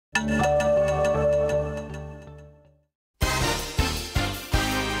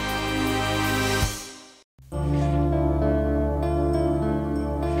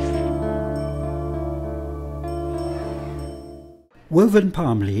Woven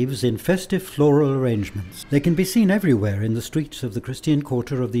palm leaves in festive floral arrangements. They can be seen everywhere in the streets of the Christian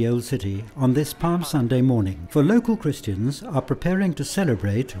quarter of the Old City on this Palm Sunday morning, for local Christians are preparing to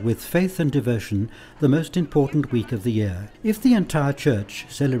celebrate with faith and devotion the most important week of the year. If the entire church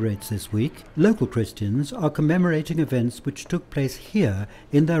celebrates this week, local Christians are commemorating events which took place here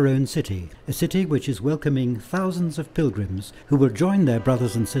in their own city, a city which is welcoming thousands of pilgrims who will join their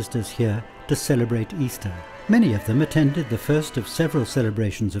brothers and sisters here to celebrate Easter. Many of them attended the first of several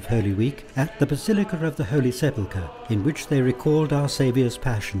celebrations of Holy Week at the Basilica of the Holy Sepulchre, in which they recalled our Saviour's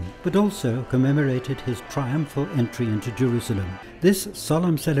Passion, but also commemorated his triumphal entry into Jerusalem. This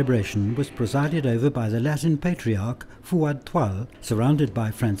solemn celebration was presided over by the Latin Patriarch, Fouad Twal, surrounded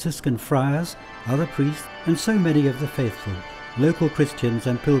by Franciscan friars, other priests, and so many of the faithful, local Christians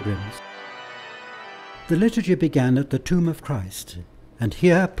and pilgrims. The liturgy began at the tomb of Christ, and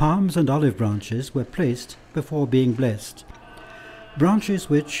here palms and olive branches were placed before being blessed. Branches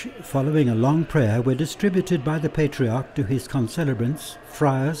which, following a long prayer, were distributed by the Patriarch to his concelebrants,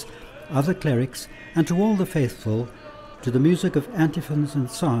 friars, other clerics, and to all the faithful, to the music of antiphons and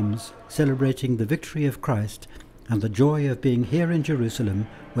psalms celebrating the victory of Christ and the joy of being here in Jerusalem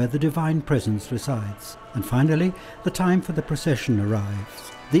where the divine presence resides. And finally, the time for the procession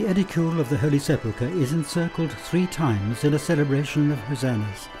arrives. The Edicule of the Holy Sepulchre is encircled 3 times in a celebration of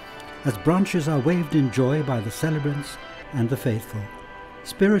Hosannas, as branches are waved in joy by the celebrants and the faithful.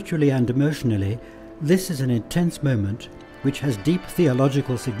 Spiritually and emotionally, this is an intense moment which has deep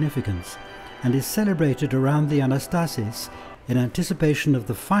theological significance and is celebrated around the Anastasis in anticipation of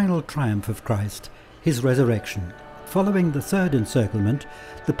the final triumph of Christ, his resurrection. Following the third encirclement,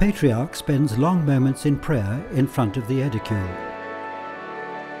 the Patriarch spends long moments in prayer in front of the Edicule.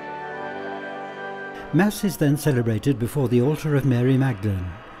 Mass is then celebrated before the altar of Mary Magdelene,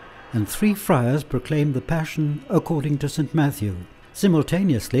 and 3 friars proclaim the Passion according to St. Matthew.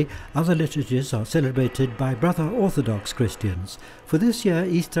 Simultaneously, other liturgies are celebrated by brother Orthodox Christians, for this year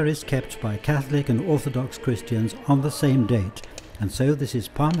Easter is kept by Catholic and Orthodox Christians on the same date, and so this is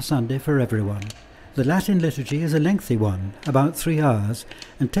Palm Sunday for everyone. The Latin liturgy is a lengthy one, about 3 hours,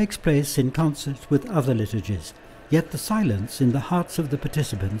 and takes place in concert with other liturgies, yet the silence in the hearts of the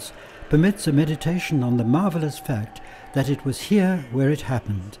participants permits a meditation on the marvellous fact that it was here where it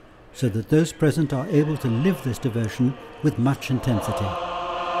happened, so that those present are able to live this devotion with much intensity.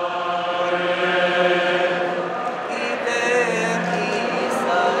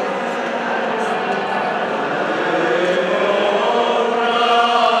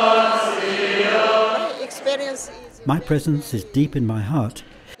 My presence is deep in my heart.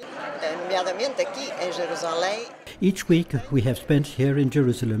 Each week we have spent here in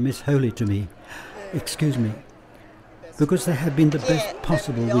Jerusalem is holy to me. Excuse me. Because they have been the best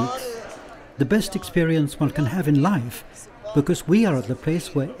possible weeks. The best experience one can have in life, because we are at the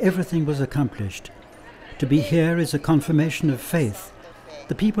place where everything was accomplished. To be here is a confirmation of faith.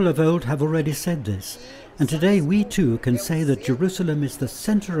 The people of old have already said this, and today we too can say that Jerusalem is the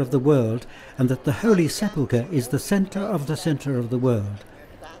center of the world and that the Holy Sepulchre is the center of the world.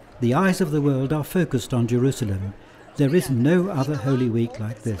 The eyes of the world are focused on Jerusalem. There is no other Holy Week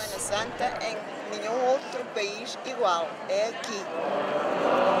like this.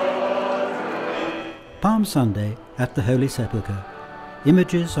 Palm Sunday at the Holy Sepulchre.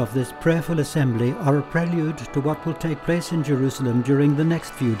 Images of this prayerful assembly are a prelude to what will take place in Jerusalem during the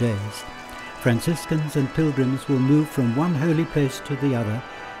next few days. Franciscans and pilgrims will move from one holy place to the other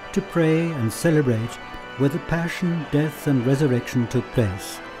to pray and celebrate where the Passion, death and resurrection took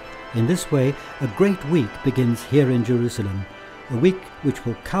place. In this way, a great week begins here in Jerusalem, a week which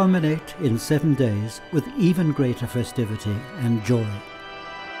will culminate in 7 days with even greater festivity and joy.